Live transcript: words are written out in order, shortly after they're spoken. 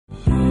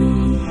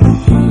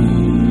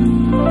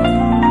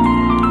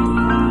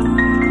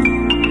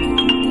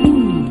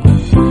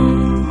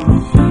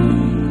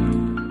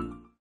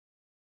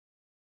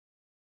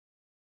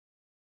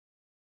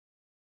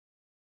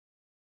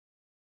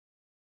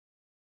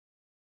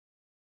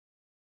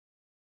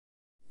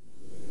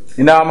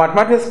In our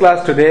mathematics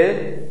class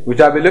today, we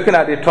shall be looking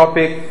at the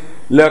topic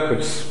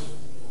locus.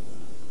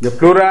 The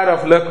plural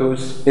of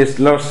locus is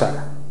loci.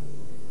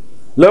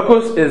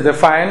 Locus is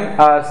defined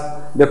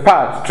as the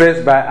path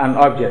traced by an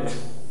object.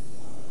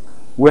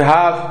 We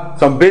have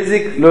some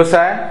basic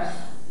loci,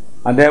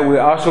 and then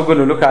we're also going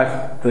to look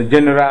at the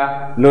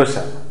general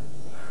loci.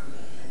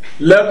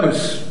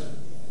 Locus,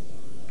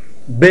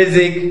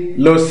 basic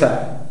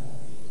loci.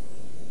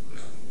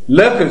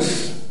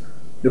 Locus,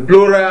 the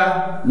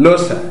plural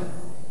loci,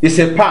 is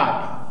a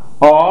path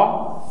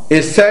or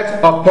a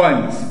set of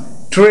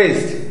points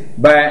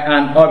traced by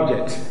an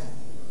object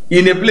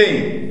in a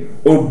plane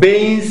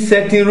obeying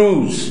certain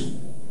rules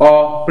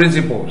or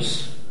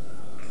principles,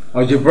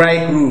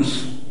 algebraic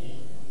rules.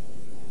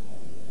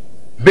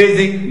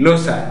 Basic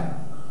loci.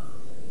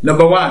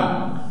 Number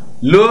one,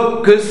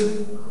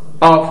 locus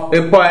of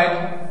a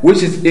point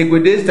which is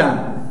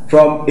equidistant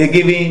from a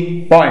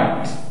given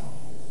point.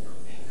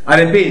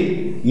 I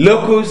repeat,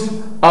 locus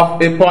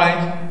of a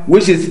point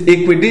which is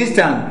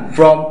equidistant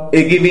from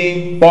a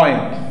given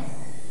point.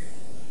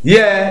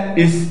 Here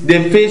is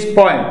the fixed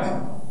point,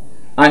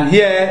 and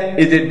here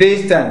is the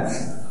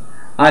distance,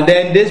 and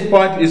then this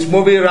point is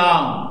moving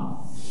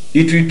around.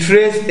 It will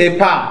trace a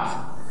path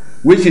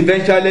which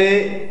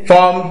eventually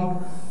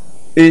forms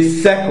a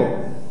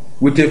circle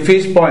with a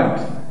fixed point.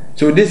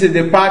 So this is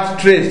the path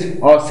traced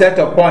or set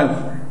of points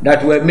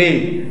that were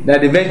made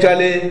that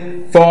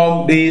eventually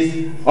form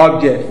this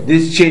object,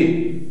 this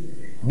shape.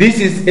 This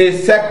is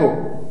a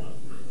circle.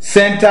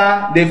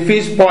 Center the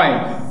fixed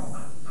point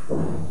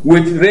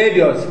with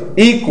radius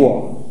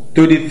equal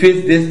to the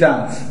fixed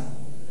distance.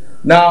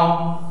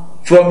 Now,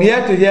 from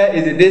here to here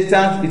is the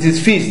distance. It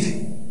is fixed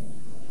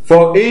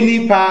for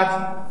any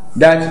path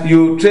that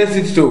you trace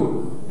it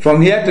to.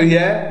 From here to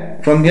here,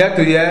 from here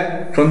to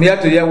here, from here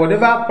to here,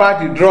 whatever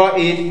path you draw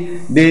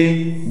it,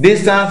 the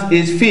distance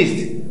is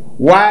fixed.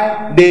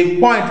 While the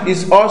point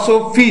is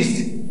also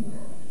fixed.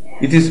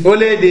 It is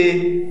only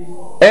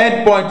the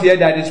end point here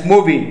that is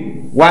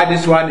moving, while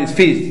this one is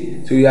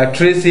fixed. So you are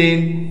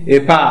tracing a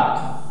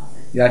path.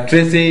 You are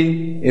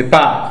tracing a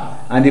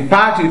path. And the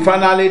path you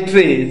finally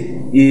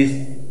trace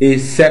is a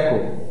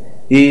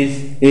circle.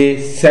 Is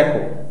a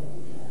circle.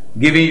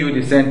 Giving you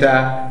the center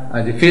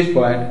as the fixed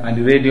point and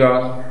the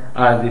radius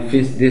as the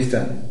fixed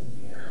distance.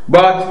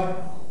 But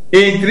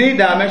in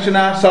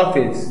three-dimensional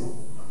surface,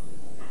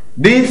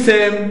 this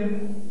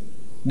same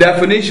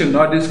definition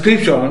or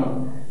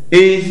description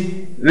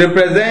is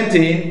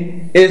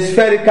representing a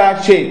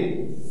spherical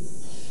shape,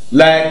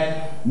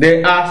 like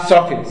the earth's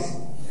surface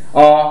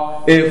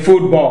or a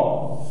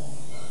football.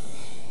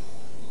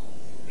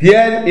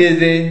 Here is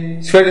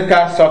the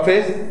spherical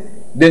surface,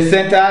 the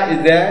center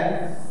is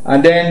there,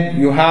 and then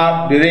you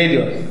have the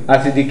radius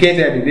as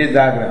indicated in this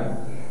diagram.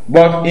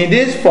 But in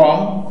this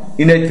form,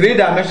 in a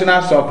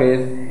three-dimensional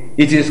surface,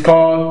 it is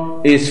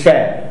called a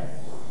sphere.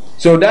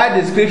 So that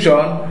description,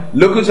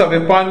 locus of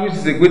a point which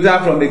is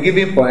equidistant from a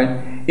given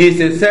point, is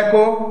a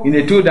circle in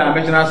a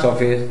two-dimensional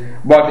surface,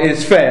 but a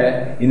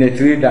sphere in a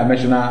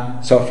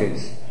three-dimensional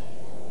surface.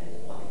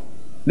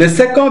 The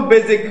second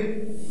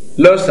basic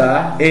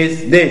loci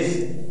is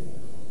this.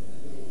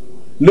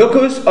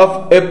 Locus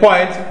of a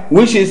point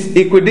which is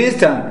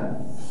equidistant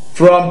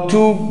from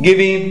two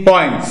given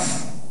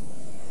points.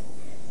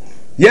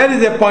 Here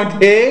is a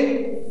point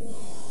A,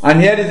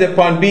 and here is a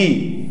point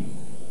B.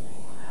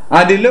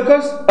 And the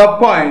locus of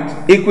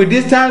point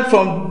equidistant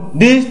from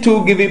these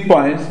two given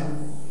points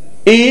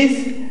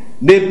is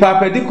the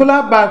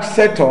perpendicular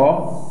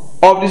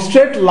bisector of the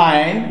straight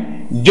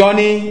line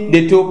joining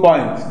the 2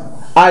 points,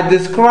 as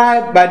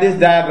described by this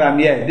diagram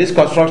here, this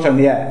construction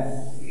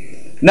here.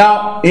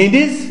 Now, in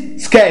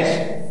this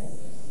sketch,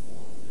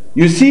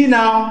 you see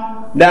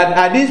now that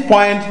at this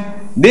point,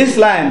 this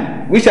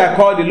line, which I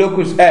call the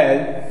locus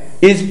L,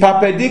 is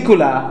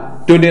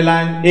perpendicular to the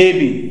line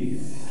AB,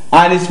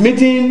 and is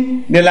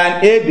meeting the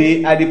line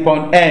AB at the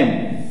point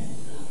M,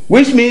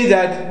 which means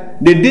that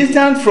the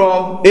distance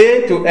from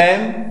A to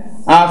M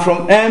and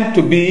from M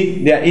to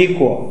B, they are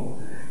equal.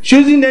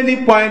 Choosing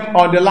any point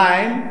on the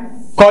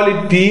line, call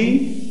it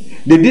P.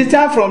 The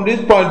distance from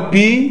this point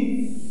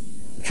P,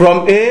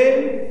 from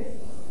A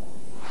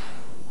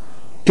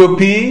to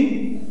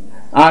P,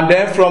 and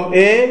then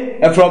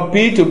from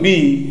P to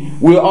B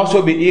will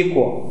also be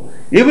equal.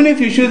 Even if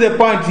you choose a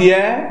point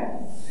here,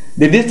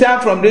 the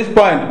distance from this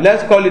point,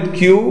 let's call it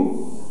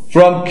Q,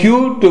 from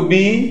Q to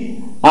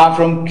B and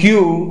from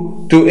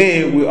Q to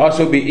A will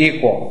also be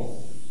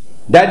equal.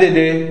 That is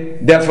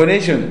the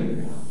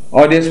definition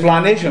or the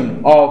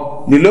explanation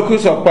of the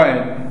locus of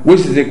point which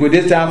is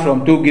equidistant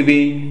from two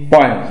given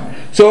points.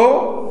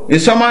 So, in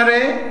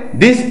summary,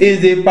 this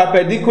is the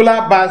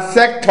perpendicular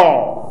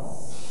bisector.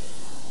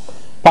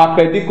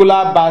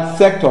 Perpendicular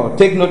bisector,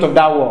 take note of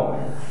that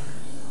word,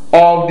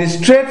 of the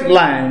straight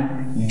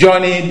line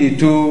joining the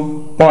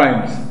 2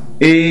 points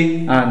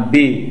A and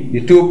B,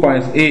 the 2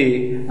 points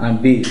A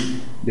and B.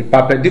 The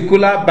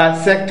perpendicular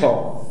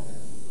bisector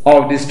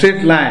of the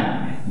straight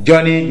line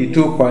joining the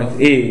 2 points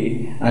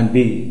A and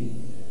B.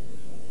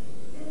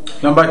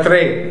 Number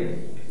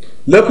 3,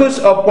 Locus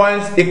of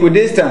points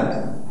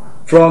equidistant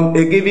from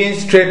a given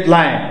straight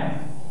line.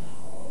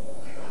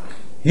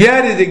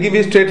 Here is a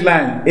given straight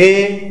line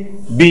A,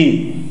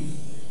 B.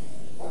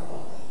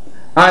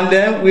 And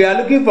then we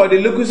are looking for the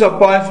locus of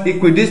points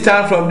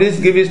equidistant from this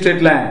given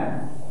straight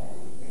line.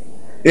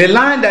 A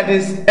line that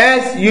is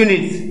S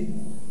units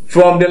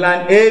from the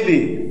line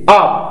AB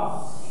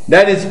up,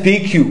 that is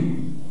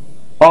PQ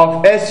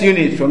of S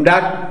units from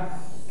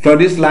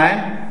this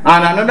line,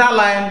 and another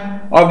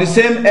line of the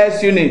same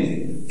S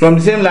unit from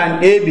the same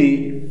line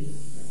AB,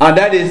 and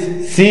that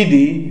is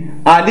CD,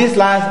 and these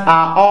lines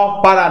are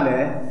all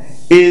parallel,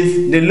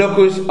 is the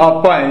locus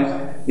of points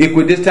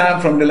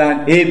equidistant from the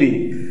line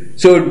AB.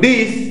 So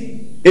this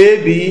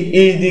AB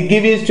is the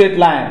given straight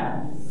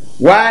line,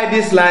 while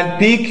this line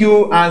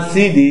PQ and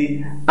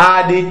CD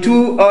are the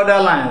two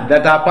other lines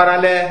that are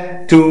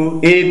parallel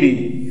to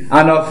AB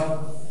and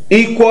of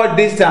equal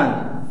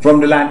distance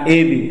from the line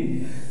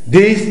AB.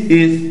 This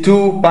is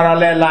two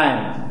parallel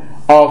lines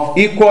of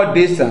equal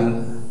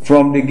distance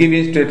from the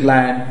given straight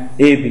line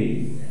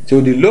AB.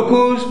 So the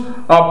locus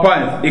of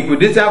points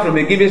equidistant from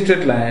a given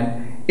straight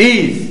line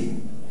is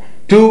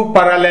two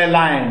parallel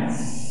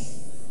lines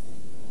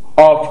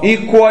of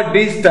equal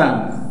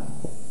distance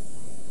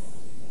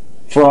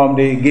from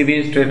the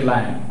given straight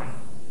line.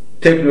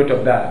 Take note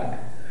of that.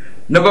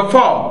 Number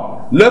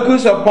 4,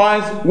 locus of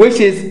points which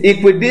is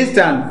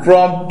equidistant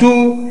from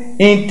two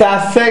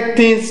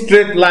intersecting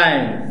straight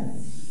lines.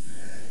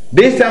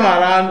 This time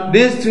around,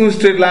 these two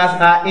straight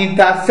lines are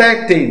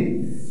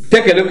intersecting.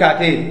 Take a look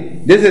at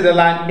it. This is the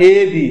line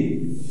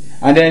AB,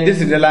 and then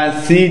this is the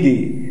line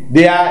CD.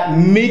 They are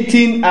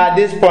meeting at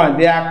this point.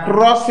 They are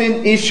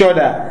crossing each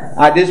other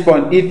at this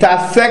point,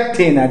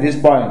 intersecting at this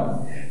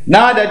point.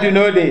 Now that you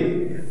know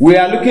this, we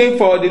are looking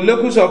for the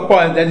locus of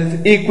points that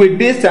is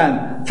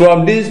equidistant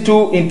from these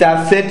two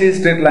intersecting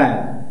straight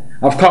lines.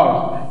 Of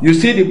course, you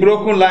see the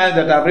broken lines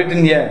that I've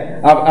written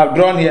here, I've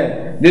drawn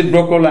here, this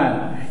broken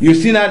line. You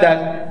see now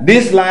that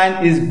this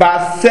line is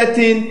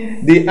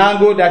bisecting the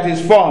angle that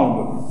is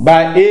formed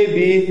by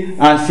AB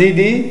and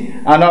CD,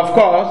 and of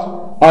course,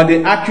 on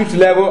the acute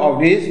level of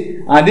this,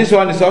 and this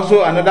one is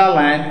also another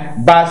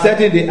line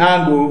bisecting the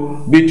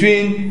angle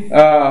between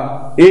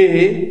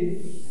A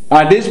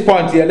and this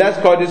point here. Let's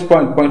call this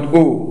point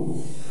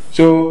O.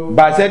 So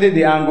bisecting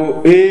the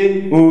angle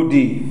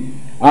AOD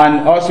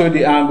and also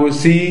the angle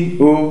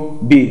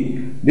COB.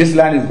 This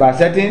line is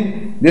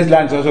bisecting, this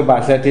line is also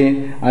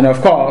bisecting, and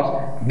of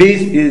course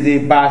this is a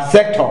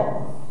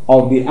bisector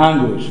of the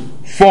angles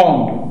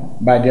formed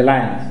by the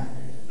lines.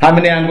 How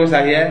many angles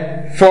are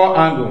here? 4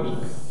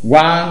 angles.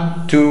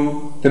 1,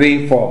 2,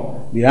 3,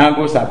 4. The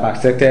angles are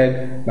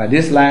bisected by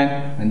this line,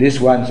 and this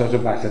one is also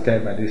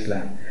bisected by this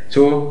line.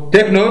 So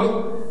take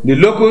note, the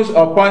locus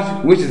of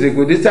points which is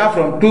equidistant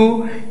from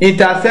two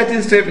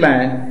intersecting straight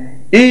lines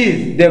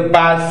is the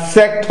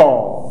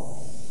bisector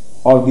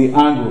of the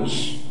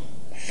angles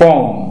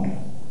formed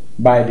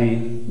by the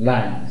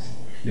lines.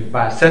 The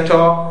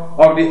bisector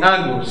of the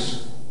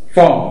angles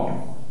formed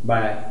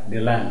by the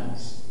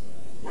lines.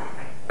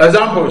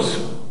 Examples.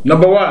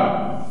 Number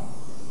 1.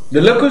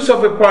 The locus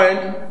of a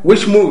point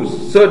which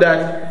moves so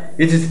that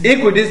it is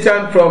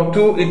equidistant from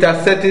two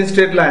intersecting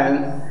straight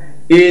lines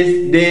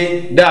is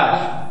the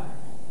dash.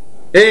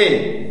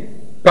 A.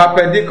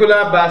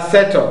 Perpendicular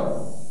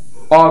bisector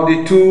of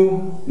the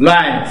two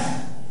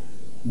lines.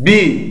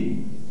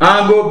 B.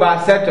 Angle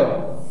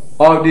bisector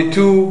of the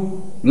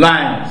two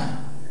lines.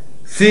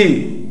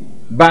 C.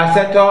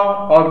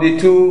 Bisector of the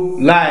two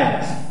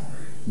lines.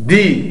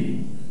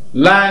 D.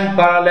 Line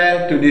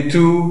parallel to the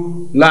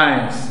two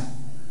lines.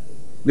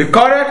 The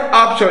correct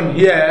option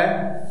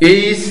here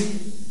is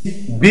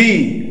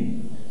B.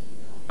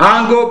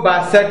 Angle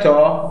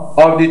bisector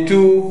of the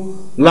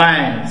two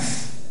lines.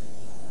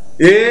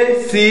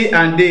 A, C,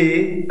 and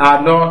D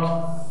are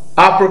not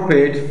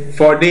appropriate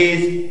for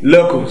this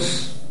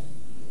locus.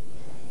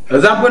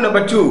 Example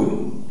number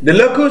 2. The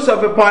locus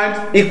of a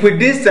point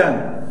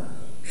equidistant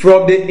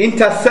from the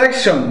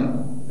intersection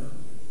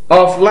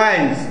of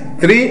lines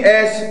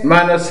 3x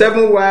minus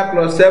 7y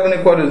plus 7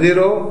 equal to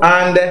 0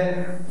 and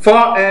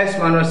 4x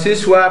minus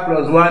 6y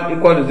plus 1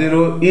 equal to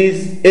 0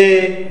 is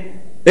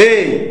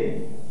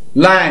A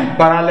line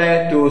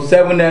parallel to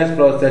 7x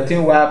plus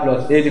 13y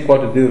plus 8 equal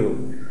to 0.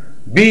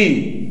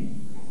 B,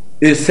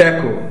 a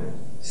circle.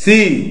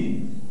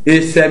 C,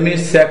 a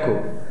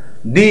semicircle.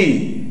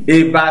 D,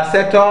 a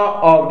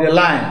bisector of the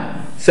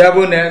line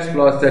 7x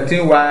plus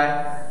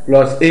 13y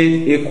plus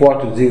 8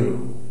 equal to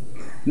 0.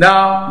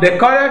 Now, the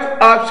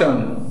correct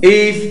option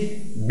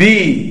is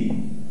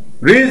B.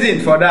 Reason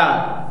for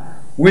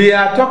that, we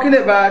are talking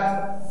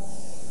about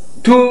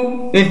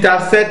two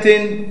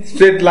intersecting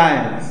straight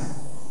lines,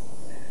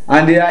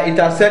 and they are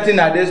intersecting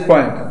at this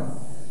point.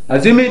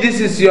 Assuming this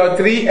is your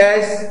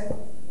 3x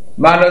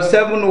minus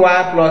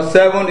 7y plus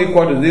 7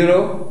 equal to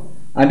 0,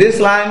 and this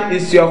line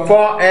is your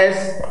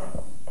 4x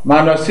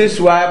minus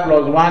 6y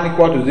plus 1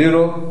 equal to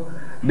 0.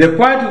 The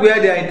point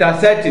where they are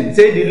intersecting,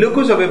 say the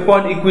locus of a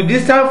point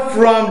equidistant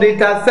from the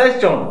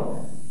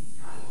intersection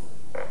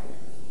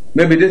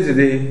maybe this is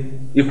the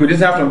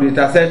equidistant from the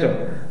intersection,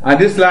 and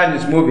this line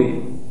is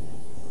moving.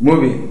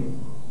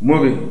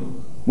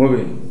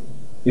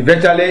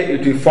 Eventually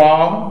it will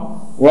form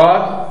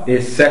what?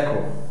 A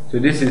circle. So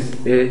this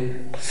is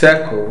a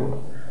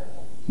circle.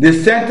 The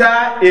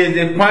center is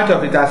the point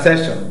of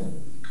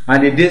intersection,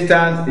 and the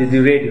distance is the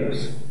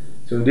radius.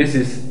 So this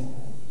is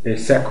a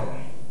circle.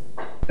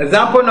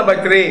 Example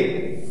number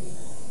 3.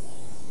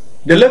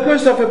 The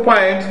locus of a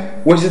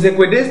point which is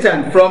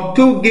equidistant from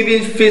two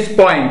given fixed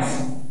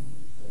points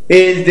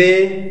is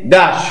the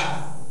dash.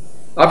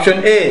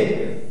 Option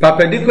A,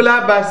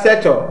 perpendicular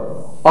bisector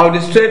of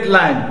the straight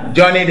line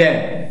joining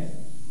them.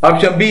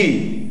 Option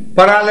B,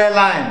 parallel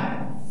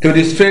line to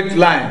the straight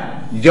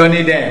line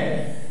joining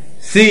them.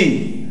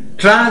 C,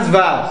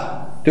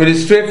 transverse to the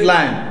straight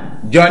line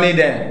joining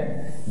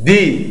them.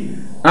 D,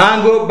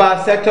 angle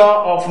bisector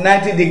of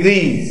 90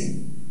 degrees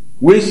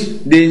which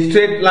the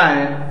straight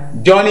line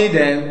joining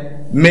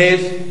them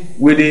makes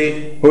with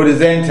the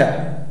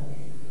horizontal.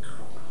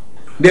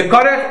 The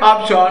correct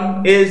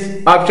option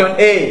is option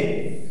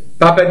A,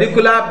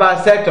 perpendicular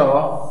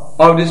bisector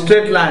of the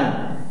straight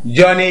line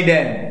joining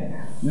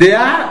them. There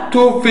are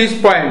two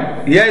fixed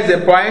points. Here is a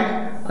point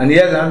and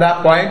here is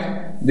another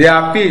point. They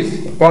are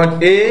fixed,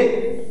 point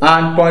A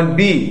and point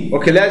B.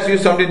 Okay, let's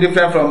use something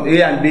different from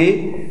A and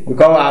B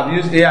because I have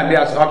used A and B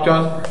as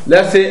options.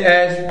 Let's say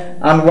S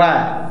and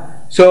Y.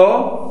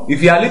 So,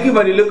 if you are looking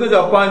for the locus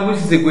of point which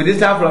is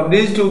equidistant from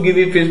these two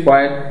given fixed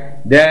points,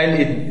 then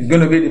it is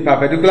going to be the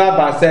perpendicular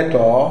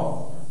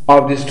bisector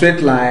of the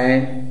straight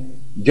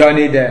line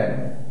joining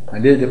them.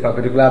 And this is the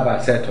perpendicular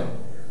bisector.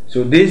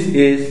 So this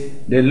is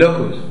the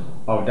locus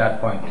of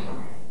that point.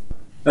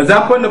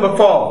 Example number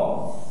 4.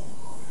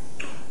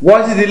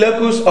 What is the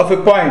locus of a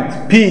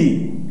point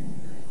P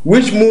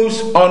which moves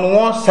on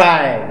one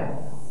side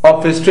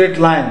of a straight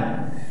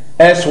line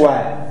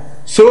SY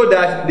so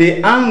that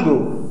the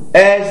angle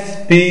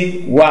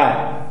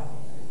SPY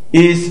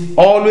is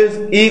always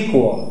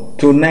equal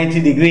to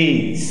 90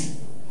 degrees?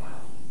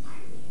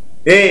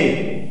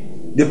 A,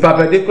 the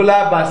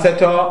perpendicular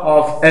bisector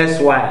of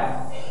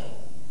SY.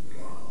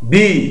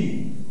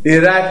 B, a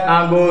right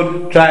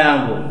angled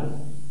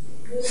triangle.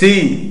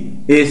 C,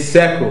 a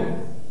circle.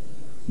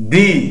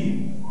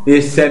 D,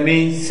 a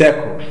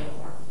semicircle.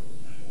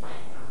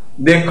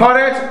 The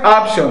correct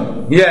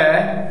option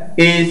here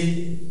is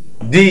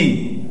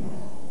D,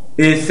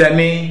 a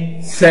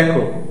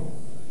semicircle.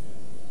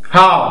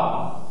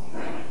 How?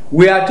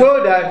 We are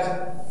told that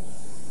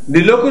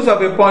the locus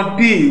of a point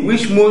P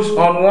which moves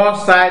on one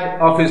side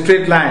of a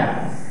straight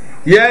line.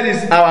 Here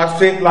is our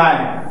straight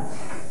line.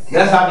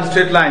 Let's have a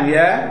straight line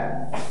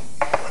here.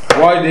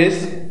 Watch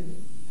this.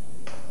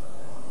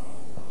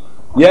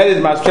 Here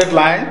is my straight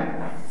line.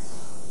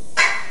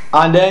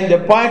 And then the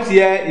point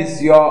here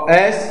is your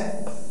S,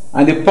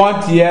 and the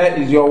point here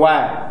is your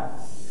Y.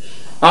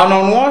 And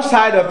on one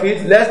side of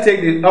it, let's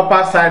take the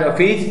upper side of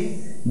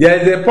it, there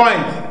is a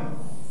point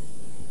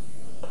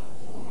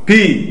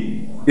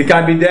P. It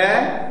can be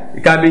there,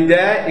 it can be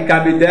there, it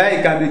can be there,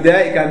 it can be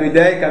there, it can be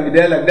there, it can be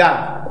there, like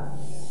that.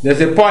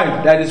 There's a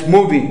point that is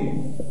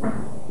moving.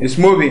 It's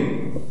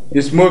moving.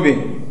 It's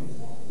moving.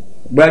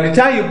 By the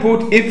time you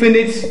put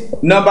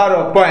infinite number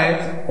of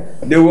points,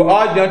 they will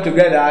all join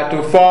together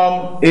to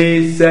form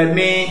a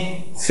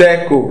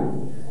semicircle.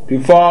 To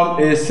form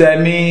a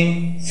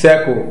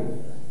semicircle.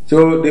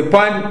 So the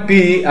point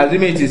P,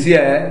 assuming it is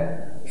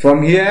here,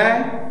 from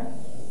here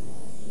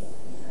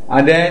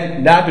and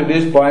then down to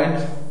this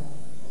point,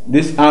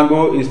 this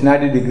angle is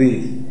 90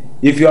 degrees.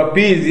 If your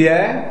P is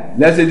here,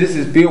 let's say this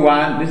is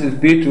P1, this is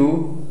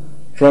P2,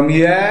 from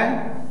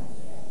here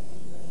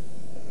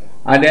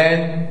and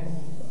then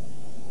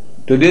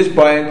to this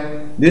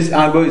point, this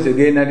angle is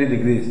again 90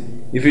 degrees.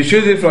 If you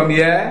choose it from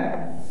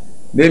here,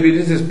 maybe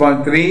this is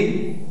point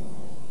 3,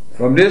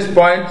 from this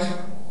point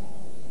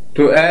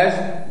to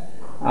S,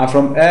 and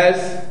from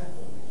S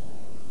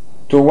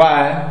to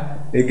Y,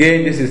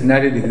 again this is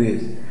 90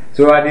 degrees.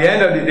 So at the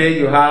end of the day,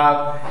 you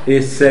have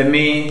a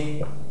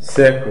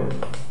semicircle.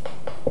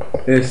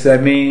 A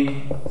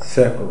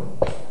semicircle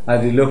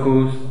as the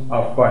locus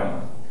of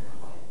point.